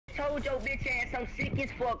told your bitch ass I'm sick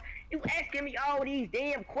as fuck. You asking me all these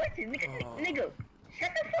damn questions, nigga.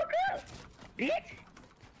 Shut the fuck up, bitch.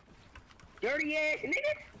 Dirty ass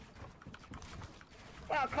nigga.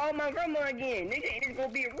 Well, I'll call my grandma again, nigga, and it's gonna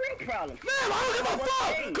be a real problem. Man, I don't give a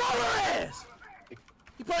fuck! Call her ass!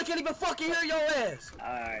 You probably can't even fucking hear your ass!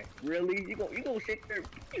 Alright, really? You gonna sit there,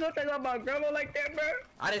 you gonna talk about my grandma like that, bro?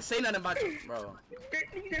 I didn't say nothing about you, bro.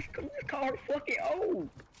 You just call her fucking old.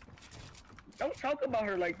 Don't talk about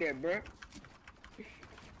her like that, bro.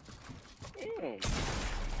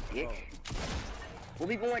 Bitch. What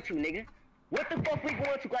we going to, nigga? What the fuck we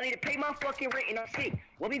going to? I need to pay my fucking rent and I'm sick.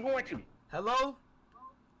 What we going to? Hello?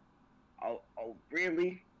 Oh,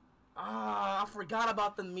 really? Ah, I forgot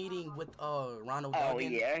about the meeting with Ronald Duggan. Oh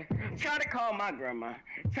yeah. Trying to call my grandma.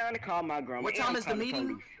 What time is the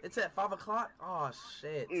meeting? It's at 5 o'clock? Oh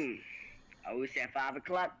shit. Oh, it's at 5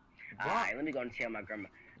 o'clock? Alright, let me go and tell my grandma.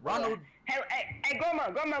 Ronald. Hey,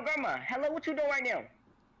 grandma. Hello, what you doing right now?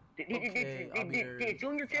 Did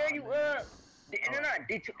Junior tell you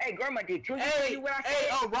hey grandma, did Junior tell you what I said?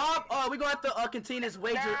 Hey, Rob, we gonna have to continue this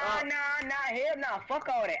wager. Nah, hell nah, fuck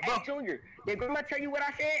all that. Hey Junior, did grandma tell you what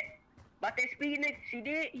I said? About that speed nigga? She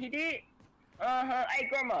did? He did? Hey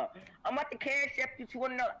grandma, I'm about to cash up you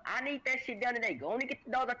 $200. I need that shit done today. Go on and get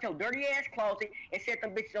the dog out your dirty ass closet and set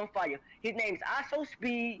them bitches on fire. His name's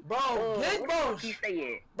Ishowspeed. Bro, get bro. He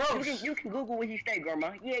stay at? Bro, you can Google where he stay,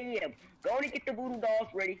 grandma. Yeah. Go on and get the voodoo dolls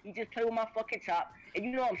ready. He just played with my fucking top. And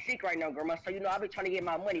you know I'm sick right now, grandma, so you know I've been trying to get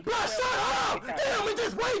my money. Bro, shut up! Damn, he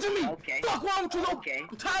just waging me! Okay. Fuck wrong with you,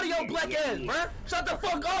 I'm tired of your black ass, bro. Shut the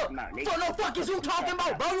fuck up! Fuck no fuck is you talking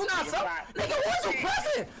about, bro? You not so... Nigga, what's you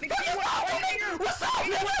pressing? Fuck you talking, nigga? What's up,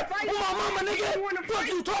 nigga? Who my mama, nigga? Fuck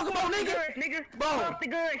you talking about, nigga? Bro. Drop the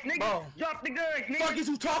guns, nigga. Drop the guns, nigga. Fuck is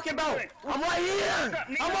you talking about? I'm right here!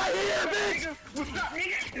 I'm right here, bitch! What's up,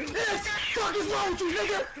 nigga? Yes! Fuck is wrong with you,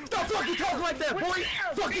 nigga? Don't fuck you talking like that, boy!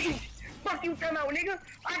 Fuck you! Fuck you talking about, nigga?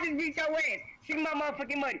 I just beat your ass. See my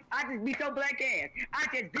motherfucking money. I just beat your black ass. I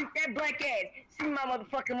just beat that black ass. See my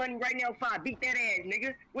motherfucking money right now, fine. Beat that ass,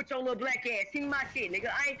 nigga. With your little black ass. See my shit,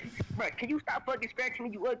 nigga. I ain't... Bro, can you stop fucking scratching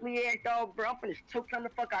me, you ugly ass dog, bro? I'm finna choke the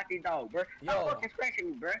fuck out this dog, bro. Stop fucking scratching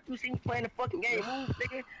me, bro. You see me playing the fucking game moves,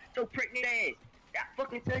 nigga? So pregnant ass. Stop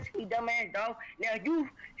fucking touching me, dumb ass dog. Now you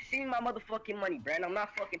see my motherfucking money, bro. And I'm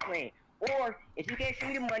not fucking playing. Or, if you can't see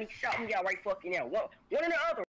me the money, shout me out right fucking now. One or the other.